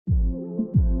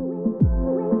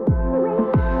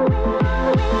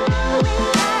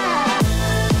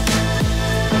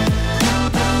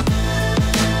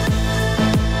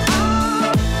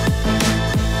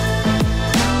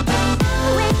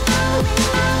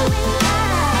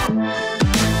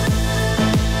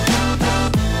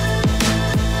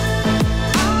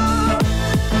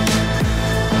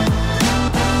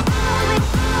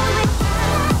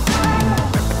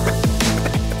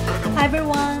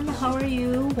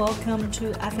welcome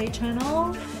to FA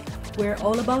channel. We're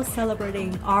all about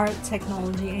celebrating art,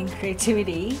 technology, and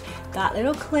creativity. That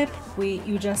little clip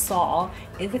you just saw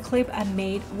is a clip I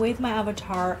made with my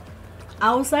avatar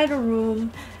outside the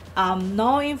room,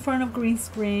 not in front of green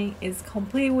screen. It's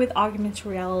complete with augmented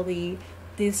reality.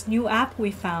 This new app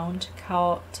we found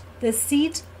called the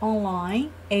Seat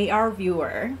Online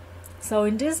ARViewer. So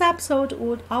in this episode,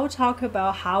 I'll talk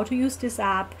about how to use this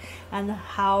app and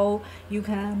how you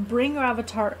can bring your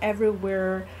avatar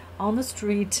everywhere on the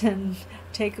street and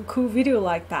take a cool video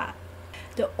like that.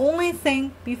 The only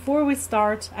thing before we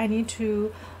start, I need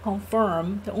to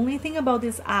confirm, the only thing about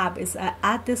this app is that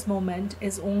at this moment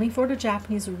is only for the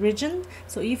Japanese region.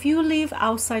 So if you live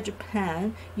outside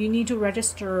Japan, you need to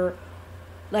register,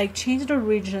 like change the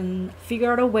region,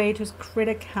 figure out a way to create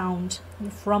an account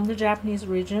from the Japanese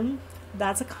region.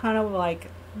 That's a kind of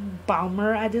like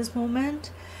bummer at this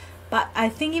moment, but I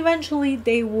think eventually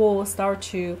they will start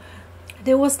to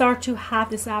have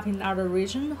this app in other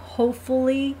region.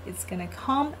 Hopefully it's gonna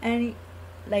come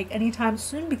anytime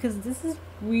soon, because this is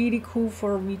really cool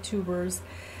for VTubers,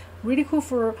 really cool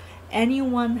for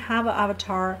anyone have an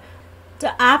avatar.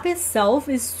 The app itself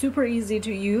is super easy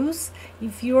to use.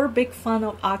 If you're a big fan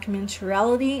of augmented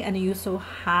reality and you also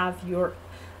have your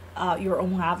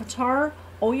own avatar,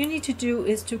 all you need to do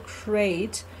is to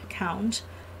create an account,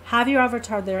 have your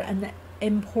avatar there, and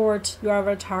import your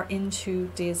avatar into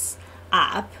this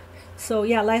app. So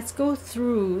yeah, let's go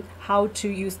through how to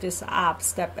use this app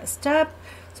step by step.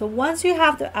 So once you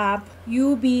have the app,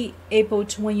 you'll be able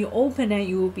to, when you open it,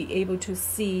 you will be able to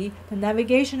see the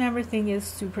navigation. Everything is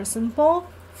super simple.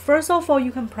 First of all,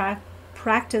 you can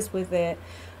practice with it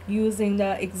using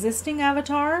the existing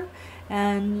avatar,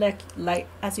 and like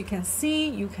as you can see,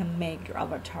 you can make your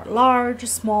avatar large,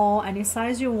 small, any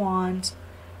size you want.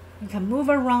 You can move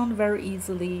around very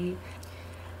easily.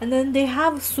 And then they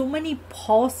have so many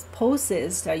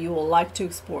poses that you would like to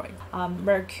explore.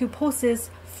 Very cute poses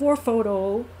for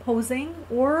photo posing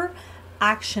or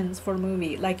actions for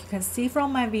movie. Like you can see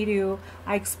from my video,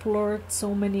 I explored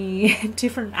so many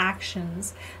different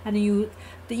actions, and you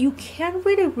can't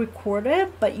really record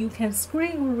it, but you can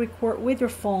screen record with your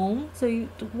phone, so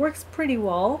it works pretty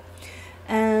well.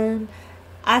 And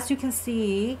as you can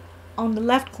see, on the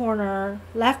left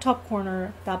top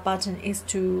corner, that button is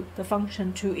the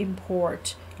function to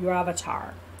import your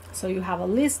avatar. So you have a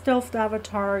list of the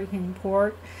avatar you can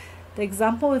import. The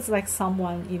example is like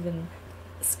someone even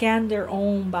scan their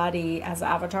own body as an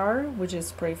avatar, which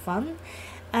is pretty fun.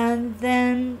 And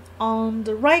then on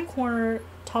the right corner,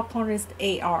 top corner, is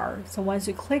the AR. So once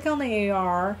you click on the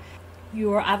AR,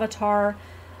 your avatar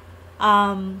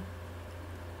pop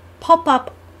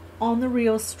up on the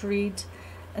real street.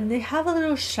 And they have a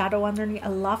little shadow underneath. I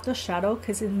love the shadow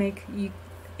because it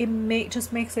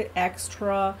just makes it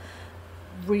extra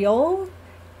real,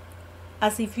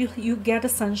 as if you get the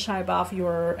sunshine above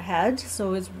your head.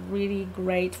 So it's really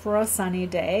great for a sunny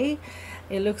day.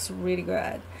 It looks really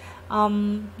good.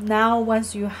 Now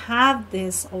once you have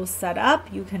this all set up,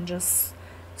 you can just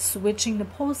switching the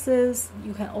poses.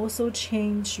 You can also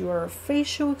change your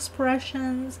facial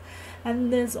expressions,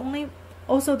 and there's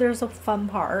a fun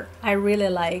part I really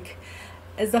like,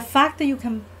 is the fact that you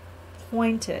can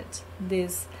point it, the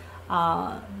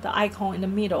icon in the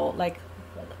middle, like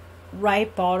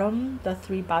right bottom, the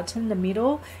three button in the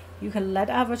middle. You can let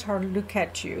avatar look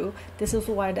at you. This is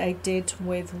what I did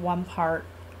with one part,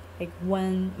 like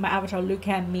when my avatar look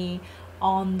at me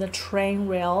on the train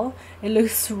rail. It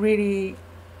looks really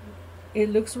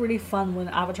fun when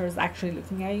the avatar is actually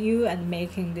looking at you and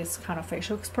making this kind of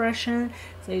facial expression.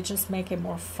 So it just make it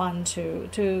more fun to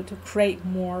create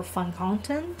more fun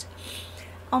content.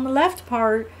 On the left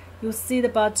part, you'll see the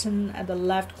button at the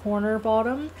left corner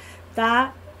bottom.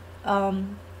 That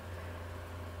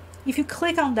if you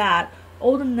click on that,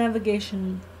 all the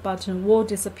navigation button will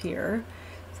disappear.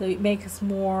 So it makes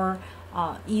more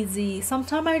easy.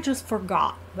 Sometimes I just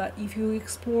forgot, but if you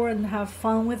explore and have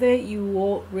fun with it, you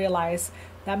will realize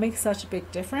that makes such a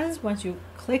big difference. Once you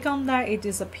click on that, it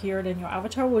disappeared, and your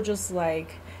avatar will just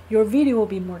like, your video will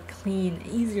be more clean,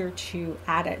 easier to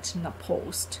edit in the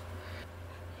post.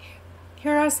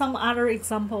 Here are some other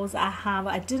examples I have.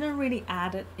 I didn't really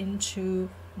add it into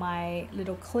my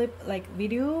little clip like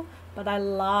video, but I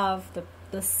love the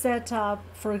setup.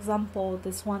 For example,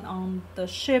 this one on the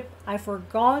ship, I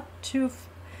forgot to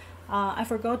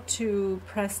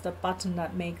press the button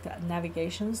that make the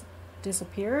navigations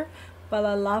disappear, but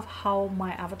I love how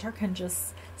my avatar can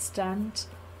just stand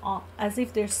on, as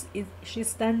if she's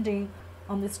standing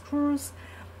on this cruise,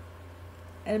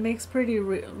 it makes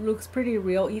looks pretty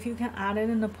real. If you can add it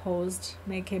in the post,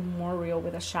 make it more real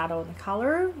with the shadow and the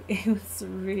color, it's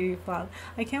really fun.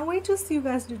 I can't wait to see you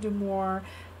guys to do more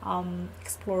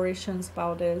explorations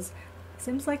about this.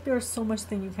 Seems like there's so much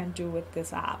thing you can do with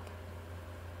this app.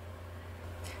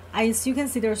 As you can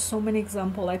see, there's so many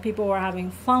examples, like people are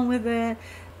having fun with it.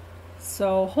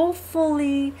 So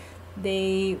hopefully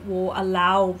they will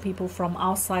allow people from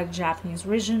outside Japanese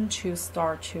region to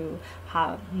start to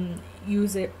have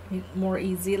use it more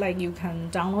easy. Like you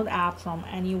can download app from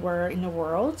anywhere in the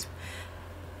world.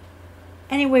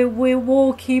 Anyway, we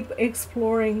will keep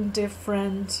exploring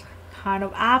different kind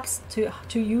of apps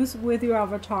to use with your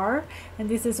avatar, and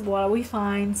this is what we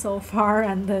find so far.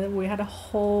 And then we had a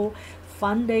whole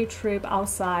fun day trip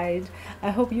outside. I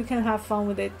hope you can have fun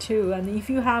with it too. And if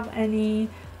you have any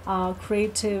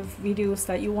creative videos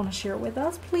that you want to share with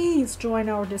us, please join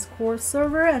our Discord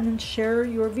server and share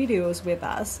your videos with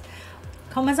us.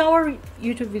 Comment our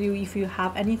YouTube video if you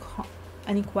have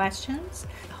any questions.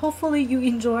 Hopefully you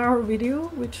enjoy our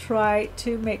video. We try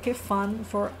to make it fun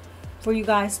for you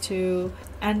guys to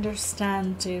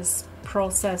understand this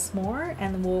process more,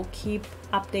 and we'll keep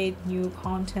update new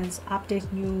contents,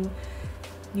 update new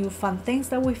fun things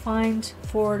that we find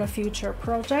for the future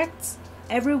projects.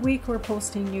 Every week we're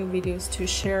posting new videos to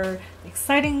share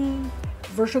exciting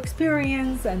virtual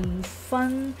experience and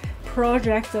fun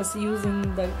projects that's using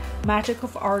the magic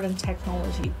of art and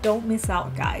technology. Don't miss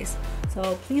out, guys.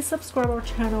 So please subscribe our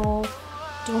channel.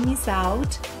 Don't miss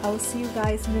out. I will see you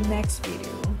guys in the next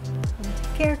video. And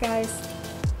take care, guys.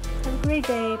 Have a great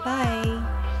day.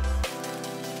 Bye.